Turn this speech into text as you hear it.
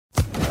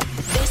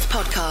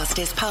podcast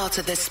is part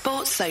of the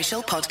Sports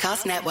Social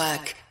Podcast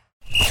Network.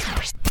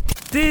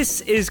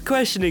 This is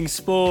Questioning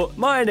Sport.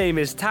 My name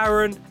is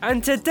Taron,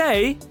 and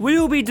today we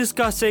will be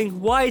discussing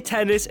why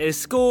tennis is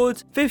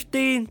scored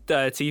 15,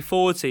 30,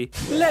 40.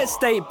 Let's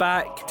date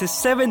back to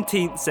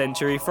 17th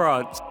century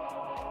France.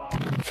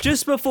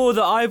 Just before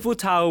the Eiffel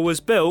Tower was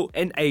built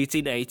in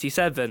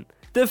 1887,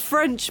 the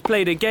French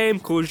played a game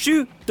called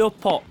jeu de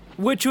paume,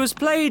 which was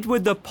played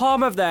with the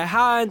palm of their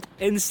hand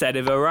instead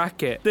of a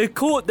racket. The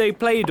court they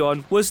played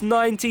on was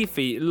 90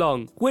 feet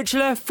long, which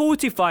left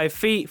 45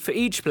 feet for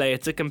each player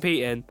to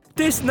compete in.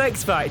 This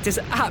next fact is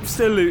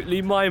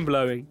absolutely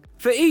mind-blowing.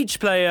 For each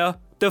player,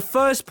 the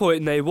first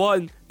point they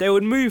won, they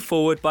would move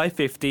forward by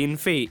 15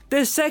 feet.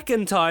 The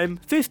second time,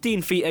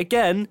 15 feet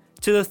again,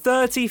 to the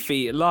 30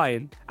 feet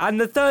line. And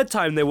the third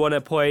time they won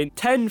a point,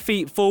 10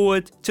 feet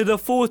forward to the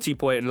 40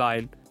 point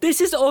line. This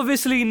is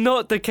obviously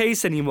not the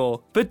case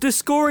anymore, but the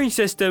scoring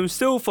system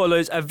still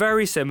follows a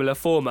very similar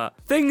format.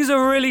 Things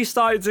are really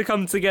starting to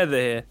come together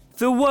here.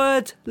 The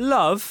word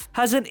love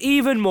has an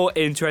even more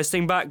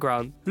interesting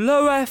background.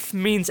 L'oeuf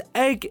means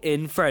egg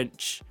in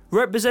French,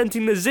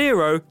 representing the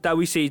 0 that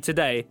we see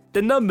today.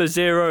 The number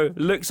 0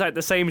 looks like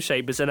the same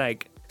shape as an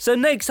egg. So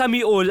next time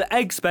you order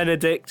Eggs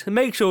Benedict,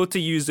 make sure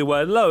to use the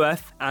word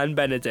L'oeuf and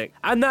Benedict.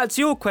 And that's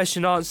your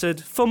question answered.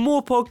 For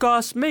more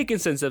podcasts making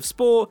sense of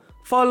sport,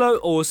 follow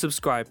or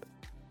subscribe.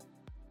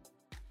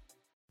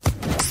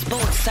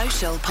 Sports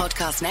Social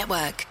Podcast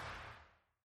Network.